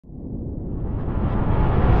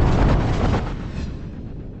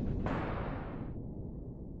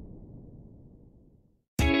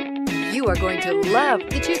You are going to love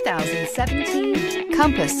the 2017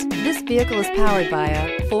 Compass. This vehicle is powered by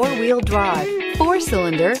a four-wheel drive,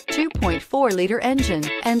 four-cylinder, 2.4-liter engine,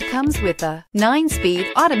 and comes with a 9-speed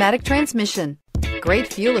automatic transmission.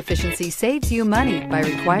 Great fuel efficiency saves you money by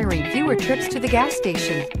requiring fewer trips to the gas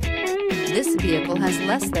station. This vehicle has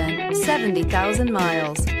less than 70,000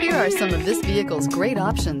 miles. Here are some of this vehicle's great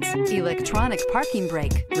options: electronic parking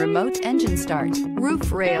brake, remote engine start,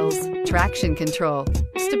 roof rails, traction control,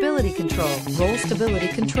 stability control, roll stability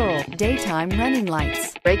control, daytime running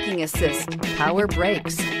lights, braking assist, power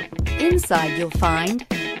brakes. Inside you'll find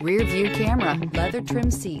rear view camera, leather trim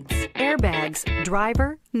seats, airbags,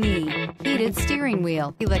 driver, knee, heated steering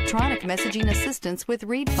wheel, electronic messaging assistance with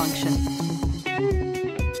read function.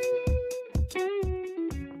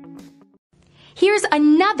 Here's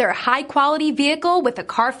another high-quality vehicle with a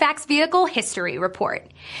Carfax Vehicle History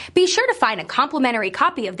Report. Be sure to find a complimentary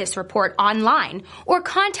copy of this report online or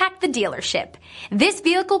contact the dealership. This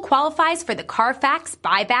vehicle qualifies for the Carfax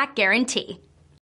Buyback Guarantee.